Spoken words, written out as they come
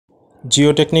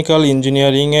Geotechnical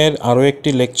ইঞ্জিনিয়ারিংয়ের আরও একটি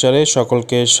লেকচারে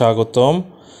সকলকে স্বাগতম।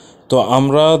 তো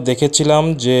আমরা দেখেছিলাম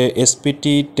যে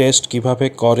এসপিটি টেস্ট কিভাবে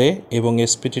করে এবং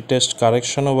এসপিটি টেস্ট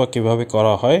কারেকশনও বা কীভাবে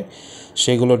করা হয়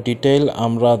সেগুলো ডিটেইল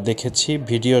আমরা দেখেছি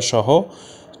ভিডিও সহ।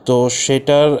 তো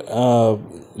সেটার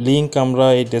লিংক আমরা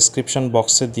এই ডেসক্রিপশন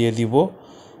বক্সে দিয়ে দিব।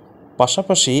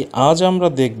 পাশাপাশি আজ আমরা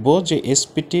দেখব যে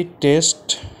এসপিটি টেস্ট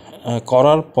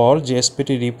করার পর যে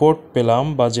এসপিটি রিপোর্ট পেলাম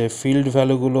বা যে ফিল্ড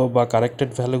ভ্যালুগুলো বা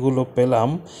কারেক্টেড ভ্যালুগুলো পেলাম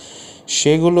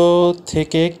সেগুলো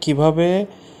থেকে কিভাবে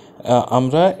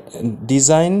আমরা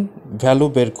ডিজাইন ভ্যালু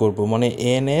বের করব, মানে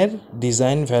এন এর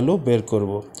ডিজাইন ভ্যালু বের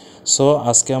করব। সো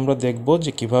আজকে আমরা দেখব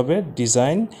যে কিভাবে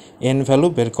ডিজাইন এন ভ্যালু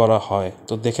বের করা হয়।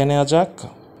 তো দেখে নেওয়া যাক।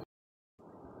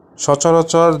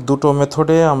 সচরাচর দুটো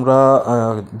মেথডে আমরা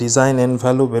ডিজাইন এন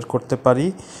ভ্যালু বের করতে পারি।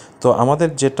 তো আমাদের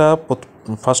যেটা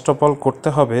ফার্স্ট অফ অল করতে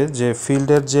হবে যে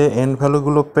ফিল্ডের যে এন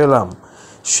ভ্যালুগুলো পেলাম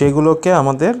সেগুলোকে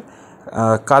আমাদের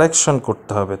কারেকশন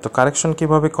করতে হবে। তো কারেকশন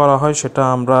কিভাবে করা হয় সেটা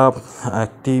আমরা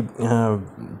একটি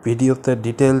ভিডিওতে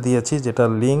ডিটেল দিয়েছি, যেটা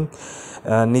লিঙ্ক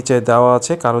নিচে দেওয়া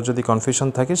আছে। কারো যদি কনফিউশন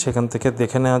থাকে সেখান থেকে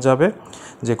দেখে নেওয়া যাবে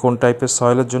যে কোন টাইপের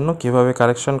সয়েলের জন্য কিভাবে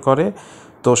কারেকশন করে।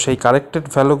 তো সেই কারেক্টেড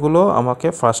ভ্যালুগুলো আমাকে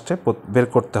ফার্স্টে বের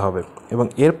করতে হবে এবং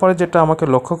এরপরে যেটা আমাকে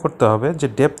লক্ষ্য করতে হবে যে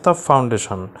depth of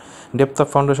foundation. Depth of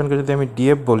ফাউন্ডেশনকে যদি আমি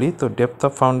ডিএফ বলি, তো ডেপথ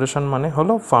অফ ফাউন্ডেশন মানে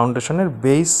হলো ফাউন্ডেশনের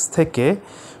বেস থেকে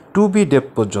টু বি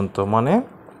ডেপথ পর্যন্ত, মানে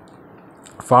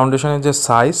ফাউন্ডেশনের যে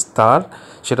সাইজ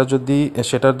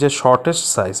সেটার যে শর্টেস্ট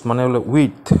সাইজ মানে হলো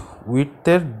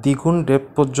উইথের দ্বিগুণ ডেপথ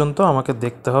পর্যন্ত আমাকে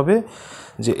দেখতে হবে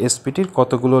যে এসপিটির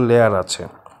কতগুলো লেয়ার আছে।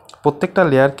 প্রত্যেকটা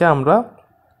লেয়ারকে আমরা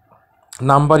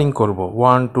নাম্বারিং করব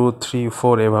 1 2 3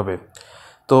 4 এভাবে।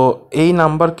 তো এই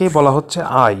নাম্বারকেই বলা হচ্ছে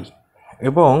আই,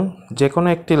 এবং যে কোনো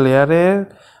একটি লেয়ারের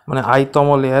মানে আইতম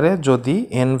লেয়ারে যদি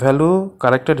N value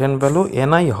corrected N value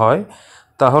NI হয়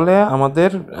তাহলে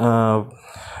আমাদের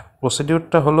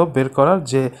প্রসিডিউরটা হলো বের করার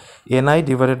যে NI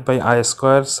divided by I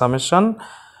square summation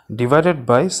divided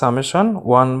by summation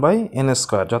 1/n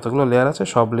square. যতগুলো লেয়ার আছে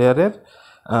সব লেয়ারের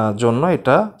জন্য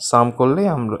এটা সাম করলেই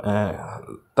আমরা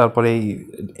তারপরে এই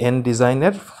এন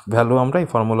ডিজাইনের ভ্যালু আমরা এই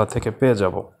ফর্মুলা থেকে পেয়ে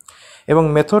যাব। এবং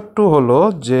মেথড 2 হলো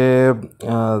যে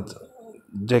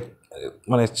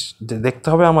মানে দেখতে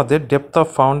হবে আমাদের ডেপথ অফ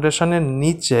ফাউন্ডেশনের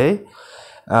নিচে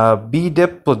বি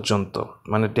ডেপথ পর্যন্ত,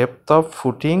 মানে ডেপথ অফ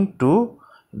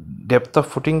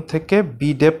ফুটিং থেকে বি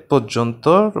ডেপথ পর্যন্ত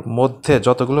মধ্যে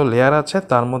যতগুলো লেয়ার আছে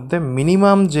তার মধ্যে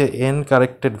মিনিমাম যে এন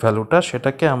কারেক্টেড ভ্যালুটা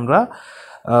সেটাকে আমরা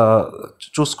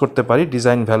চুজ করতে পারি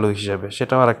ডিজাইন ভ্যালু হিসেবে।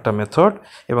 সেটাও আর একটা মেথড,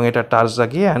 এবং এটা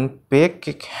টার্জাগি অ্যান্ড পেক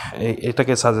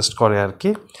এটাকে সাজেস্ট করে আর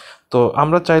কি। তো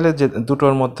আমরা চাইলে যে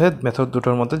মেথড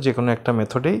দুটোর মধ্যে যে কোনো একটা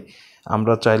মেথডেই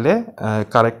আমরা চাইলে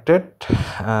কারেক্টেড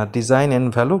ডিজাইন এন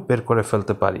ভ্যালু বের করে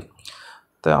ফেলতে পারি।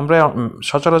 তো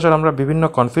সচরাচর আমরা বিভিন্ন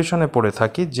কনফিউশনে পড়ে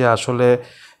থাকি যে আসলে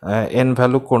এন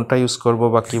ভ্যালু কোনটা ইউজ করব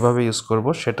বা কিভাবে ইউজ করব,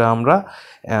 সেটা আমরা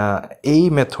এই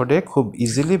মেথডে খুব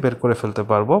ইজিলি বের করে ফেলতে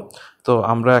পারবো। তো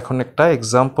আমরা এখন একটা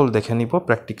এক্সাম্পল দেখে নিব,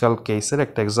 প্র্যাকটিক্যাল কেসের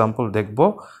একটা এক্সাম্পল দেখব।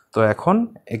 তো এখন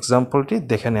এক্সাম্পলটি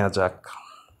দেখে নেওয়া যাক।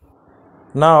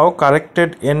 Now corrected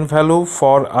n value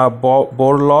for a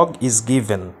bore log is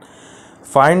given.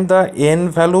 Find the n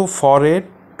value for a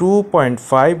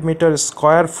 2.5 meter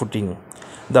square footing.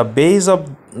 The base of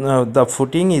the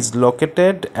footing is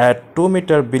located at 2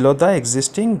 meter below the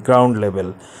existing ground level.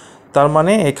 তার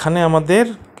মানে এখানে আমাদের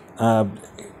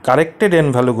corrected N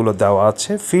ভ্যালুগুলো দেওয়া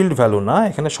আছে, field value না,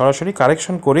 এখানে সরাসরি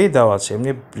correction করেই দেওয়া আছে।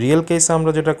 এমনি রিয়েল কেসে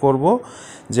আমরা যেটা করব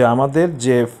যে আমাদের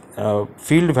যে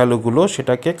ফিল্ড ভ্যালুগুলো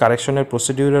সেটাকে কারেকশনের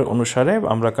প্রসিডিউরের অনুসারে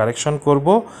আমরা কারেকশন করব,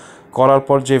 করার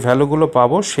পর যে ভ্যালুগুলো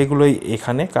পাবো সেগুলোই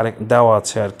এখানে দেওয়া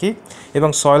আছে আর কি, এবং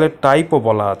সয়েলের টাইপও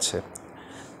বলা আছে।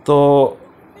 তো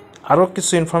আরও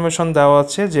কিছু ইনফরমেশন দেওয়া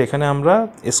আছে যে এখানে আমরা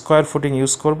স্কোয়ার ফুটিং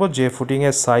ইউজ করব, যে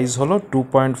ফুটিংয়ের সাইজ হলো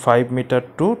 2.5 metre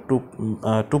two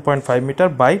 2.5 metre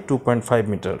by 2.5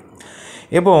 metre,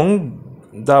 এবং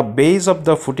the base of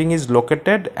the footing is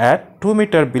located at 2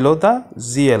 metre below the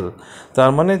GL.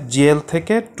 তার মানে জিএল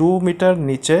থেকে 2 মিটার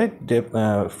নিচে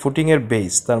ফুটিংয়ের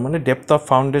বেস, তার মানে depth of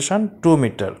foundation 2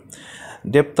 metre.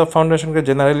 Depth of ফাউন্ডেশনকে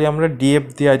generally আমরা ডিএফ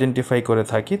দিয়ে আইডেন্টিফাই করে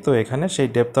থাকি। তো এখানে সেই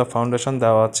ডেপথ অফ ফাউন্ডেশন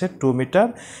দেওয়া আছে 2 মিটার,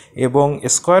 এবং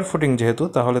স্কোয়ার ফুটিং যেহেতু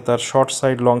তাহলে তার short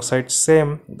side long side same,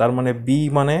 তার মানে বি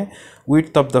মানে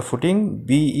width of the footing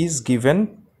B is given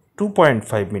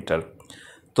 2.5 metre.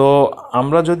 তো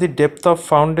আমরা যদি ডেপথ অফ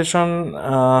ফাউন্ডেশন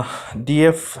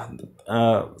ডিএফ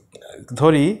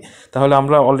ধরি তাহলে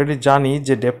আমরা অলরেডি জানি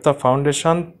যে ডেপথ অফ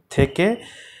ফাউন্ডেশন থেকে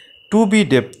 2B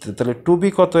ডেপথ, তাহলে 2B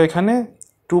কত এখানে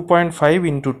 2.5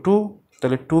 ইন্টু 2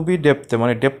 তাহলে 2B ডেপথে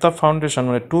মানে ডেপথ অফ ফাউন্ডেশন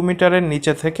মানে 2 মিটারের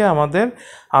নিচে থেকে আমাদের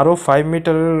আরও 5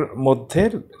 মিটারের মধ্যে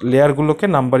লেয়ারগুলোকে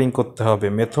নাম্বারিং করতে হবে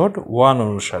মেথড 1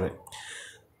 অনুসারে।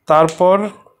 তারপর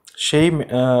সেই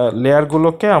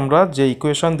লেয়ারগুলোকে আমরা যে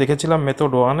ইকুয়েশন দেখেছিলাম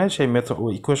মেথড 1-এ সেই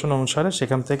ইকুয়েশন অনুসারে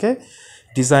সেখান থেকে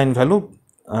ডিজাইন ভ্যালু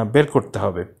বের করতে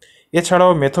হবে।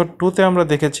 এছাড়াও মেথড 2-তে আমরা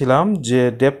দেখেছিলাম যে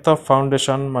ডেপথ অফ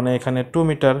ফাউন্ডেশন মানে এখানে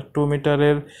 2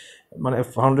 মিটারের মানে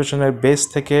ফাউন্ডেশনের বেস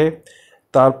থেকে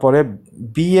তারপরে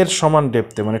বি এর সমান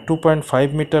ডেপথে মানে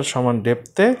 2.5 মিটার সমান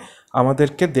ডেপথে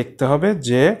আমাদেরকে দেখতে হবে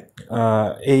যে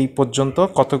এই পর্যন্ত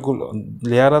কতগুলো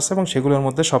লেয়ার আছে এবং সেগুলোর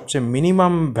মধ্যে সবচেয়ে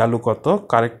মিনিমাম ভ্যালু কত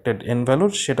কারেক্টেড এন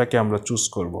ভ্যালুর সেটাকে আমরা চুজ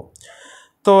করব।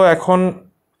 তো এখন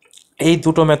এই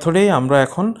দুটো মেথডেই আমরা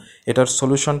এখন এটার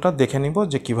সলিউশনটা দেখে নিব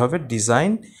যে কিভাবে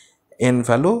ডিজাইন এন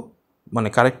ভ্যালু মানে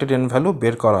কারেক্টেড এন ভ্যালু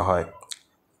বের করা হয়।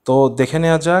 তো দেখে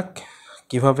নেওয়া যাক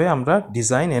কিভাবে আমরা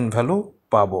ডিজাইন এন ভ্যালু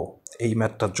পাবো এই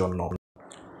ম্যাথটার জন্য।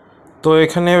 তো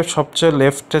এখানে সবচেয়ে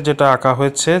লেফটে যেটা আঁকা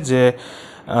হয়েছে যে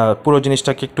পুরো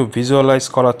জিনিসটাকে একটু ভিজুয়ালাইজ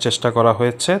করার চেষ্টা করা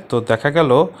হয়েছে। তো দেখা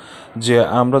গেল যে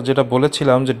আমরা যেটা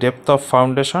বলেছিলাম যে ডেপথ অফ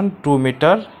ফাউন্ডেশন 2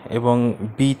 মিটার এবং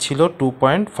বি ছিল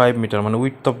 2.5 মিটার মানে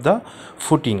উইডথ অফ দ্য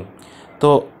ফুটিং। তো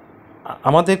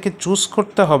আমাদেরকে চুজ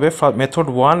করতে হবে মেথড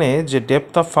 1-এ যে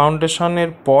ডেপথ অফ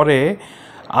ফাউন্ডেশনের পরে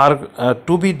আর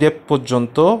 2B ডেপথ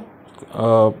পর্যন্ত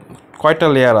কয়টা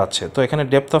লেয়ার আছে। তো এখানে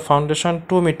ডেপথ অফ ফাউন্ডেশন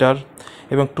 2 মিটার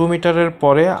এবং 2 মিটারের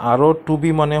পরে আরও 2B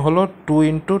মানে হলো 2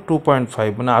 ×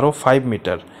 2.5 মানে আরও 5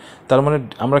 মিটার। তার মানে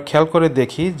আমরা খেয়াল করে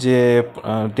দেখি যে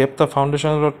ডেপথ অফ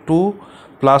ফাউন্ডেশন হলো 2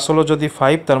 প্লাস হলো যদি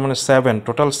 5 তার মানে 7,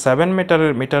 টোটাল 7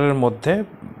 মিটারের মধ্যে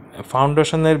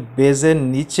ফাউন্ডেশনের বেজের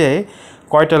নিচে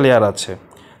কয়টা লেয়ার আছে।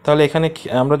 তাহলে এখানে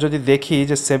আমরা যদি দেখি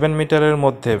যে 7 মিটারের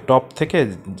মধ্যে টপ থেকে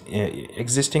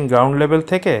এক্সিস্টিং গ্রাউন্ড লেভেল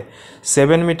থেকে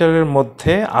 7 মিটারের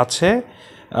মধ্যে আছে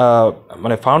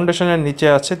মানে ফাউন্ডেশনের নিচে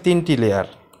আছে 3টি লেয়ার,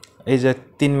 এই যে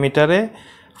 3 মিটারে,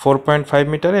 4.5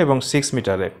 মিটারে এবং 6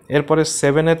 মিটারে। এরপরে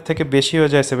 7-এর থেকে বেশি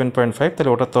হয়ে যায় 7.5,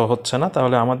 তাহলে ওটা তো হচ্ছে না।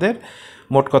 তাহলে আমাদের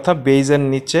মোট কথা বেজের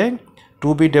নিচে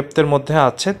 2B ডেপথের মধ্যে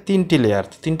আছে 3টি লেয়ার।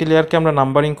 3টি লেয়ারকে আমরা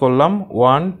নাম্বারিং করলাম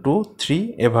 1 2 3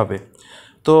 এভাবে।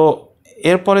 তো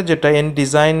এরপরে যেটা এন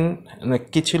ডিজাইন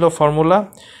কী ছিল ফর্মুলা,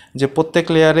 যে প্রত্যেক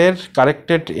লেয়ারের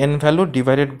corrected N value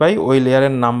divided by ওই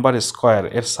লেয়ারের নাম্বার স্কোয়ার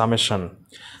এর সামেশন।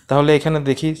 তাহলে এখানে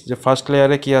দেখি যে ফার্স্ট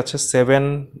লেয়ারে কি আছে 7,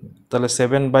 তাহলে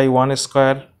 7/1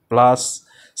 স্কোয়ার প্লাস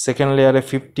সেকেন্ড লেয়ারে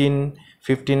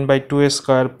 15/2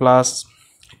 স্কোয়ার প্লাস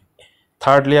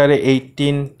থার্ড লেয়ারে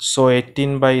 18, সো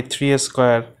 18/3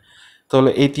 স্কোয়ার। তাহলে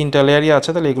এই 3টা লেয়ারই আছে,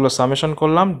 তাহলে এগুলো সামেশন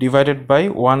করলাম ডিভাইডেড বাই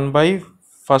 1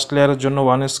 ফার্স্ট লেয়ারের জন্য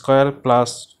 1 স্কোয়ার প্লাস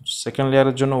সেকেন্ড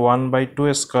লেয়ারের জন্য 1/2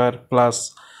 স্কোয়ার প্লাস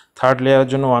থার্ড লেয়ারের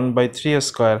জন্য 1/3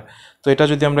 স্কোয়ার। তো এটা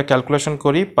যদি আমরা ক্যালকুলেশন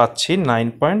করি পাচ্ছি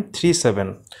 9.37।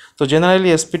 তো জেনারেলি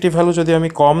এসপিটি ভ্যালু যদি আমি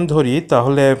কম ধরি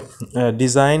তাহলে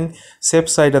ডিজাইন সেফ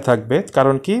সাইডে থাকবে।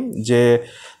 কারণ কি যে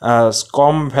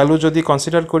কম ভ্যালু যদি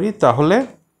কনসিডার করি তাহলে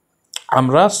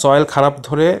আমরা সয়েল খারাপ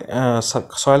ধরে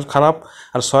সয়েল খারাপ,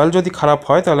 আর সয়েল যদি খারাপ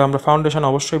হয় তাহলে আমরা ফাউন্ডেশন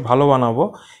অবশ্যই ভালো বানাবো।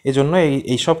 এজন্য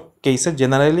এইসব কেসে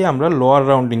জেনারেলি আমরা লোয়ার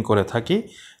রাউন্ডিং করে থাকি।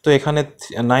 তো এখানে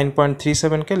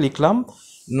 9.37কে লিখলাম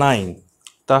 9,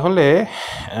 তাহলে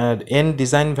এন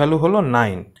ডিজাইন ভ্যালু হলো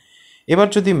 9। এবার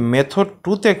যদি মেথড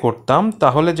 2-তে করতাম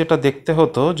তাহলে যেটা দেখতে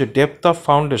হতো যে ডেপথ অফ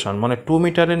ফাউন্ডেশন মানে 2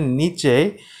 মিটারের নিচে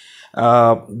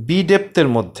বি ডেপথের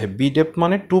মধ্যে, বি ডেপথ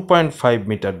মানে 2.5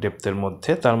 মিটার ডেপথের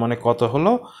মধ্যে, তার মানে কত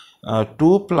হলো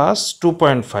 2 +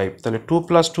 2.5। তাহলে 2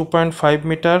 + 2.5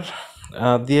 মিটার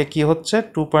দিয়ে কি হচ্ছে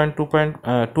 2 +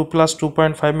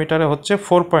 2.5 মিটারে হচ্ছে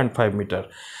 4.5 মিটার।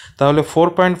 তাহলে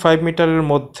 4.5 মিটারের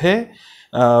মধ্যে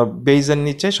বেজের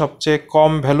নিচে সবচেয়ে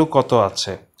কম ভ্যালু কত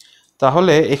আছে।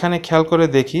 তাহলে এখানে খেয়াল করে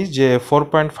দেখি যে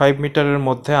 4.5 মিটারের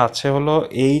মধ্যে আছে হলো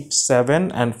 8, 7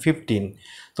 and 15।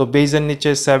 তো বেজের নিচে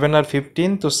 7 আর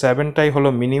 15, তো 7টাই হলো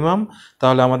মিনিমাম।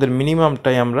 তাহলে আমাদের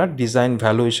মিনিমামটাই আমরা ডিজাইন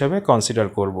ভ্যালু হিসেবে কনসিডার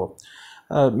করব।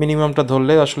 মিনিমামটা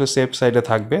ধরলে আসলে সেফ সাইডে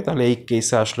থাকবে। তাহলে এই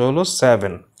কেসে আসলে হলো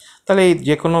 7। তাহলে এই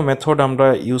যে কোনো মেথড আমরা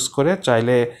ইউজ করে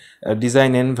চাইলে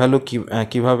ডিজাইন এন ভ্যালু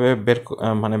কীভাবে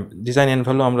মানে ডিজাইন এন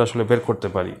ভ্যালু আমরা আসলে বের করতে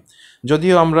পারি।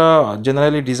 যদিও আমরা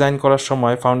জেনারেলি ডিজাইন করার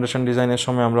সময়, ফাউন্ডেশন ডিজাইনের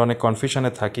সময় আমরা অনেক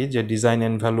কনফিউশনে থাকি যে ডিজাইন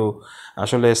এন ভ্যালু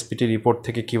আসলে এসপিটি রিপোর্ট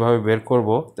থেকে কিভাবে বের করব।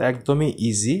 একদমই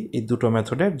ইজি, এই দুটো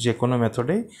মেথডের যে কোনো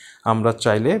মেথডেই আমরা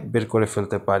চাইলে বের করে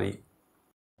ফেলতে পারি।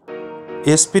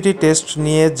 এসপিটি টেস্ট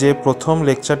নিয়ে যে প্রথম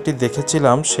লেকচারটি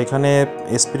দেখেছিলাম সেখানে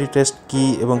এসপিটি টেস্ট কী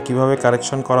এবং কিভাবে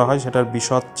কারেকশন করা হয় সেটার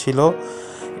বিশদ ছিল।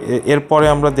 এরপরে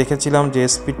আমরা দেখেছিলাম যে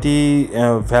এসপিটি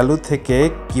ভ্যালু থেকে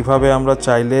কিভাবে আমরা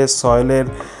চাইলে সয়েলের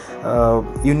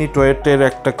ইউনিট ওয়েটের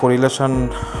একটা কোরিলেশন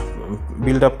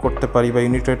বিল্ড আপ করতে পারি বা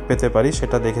ইউনিট রেট পেতে পারি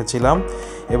সেটা দেখেছিলাম।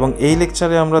 এবং এই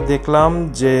লেকচারে আমরা দেখলাম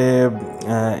যে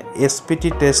এসপিটি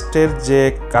টেস্টের যে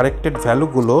কারেক্টেড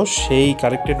ভ্যালুগুলো, সেই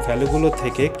কারেক্টেড ভ্যালুগুলো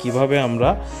থেকে কিভাবে আমরা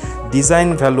ডিজাইন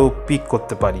ভ্যালু পিক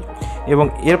করতে পারি। এবং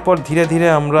এরপর ধীরে ধীরে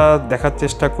আমরা দেখার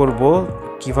চেষ্টা করব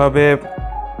কিভাবে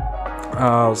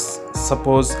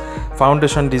সাপোজ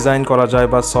ফাউন্ডেশন ডিজাইন করা যায়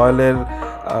বা সয়েলের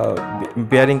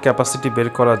বেয়ারিং ক্যাপাসিটি বের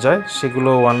করা যায়,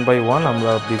 সেগুলো ওয়ান বাই ওয়ান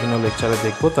আমরা বিভিন্ন লেকচারে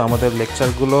দেখব। তো আমাদের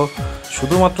লেকচারগুলো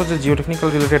শুধুমাত্র যে জিওটেকনিক্যাল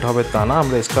রিলেটেড হবে তা না,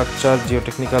 আমরা স্ট্রাকচার,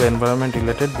 জিওটেকনিক্যাল এনভায়রনমেন্ট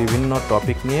রিলেটেড বিভিন্ন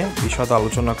টপিক নিয়ে বিশদ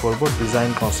আলোচনা করব,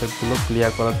 ডিজাইন কনসেপ্টগুলো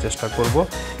ক্লিয়ার করার চেষ্টা করব।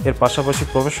 এর পাশাপাশি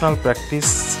প্রফেশনাল প্র্যাকটিস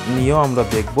নিয়েও আমরা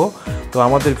দেখব। তো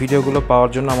আমাদের ভিডিওগুলো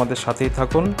পাওয়ার জন্য আমাদের সাথেই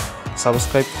থাকুন,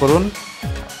 সাবস্ক্রাইব করুন,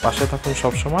 পাশে থাকুন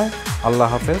সবসময়। আল্লাহ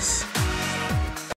হাফেজ।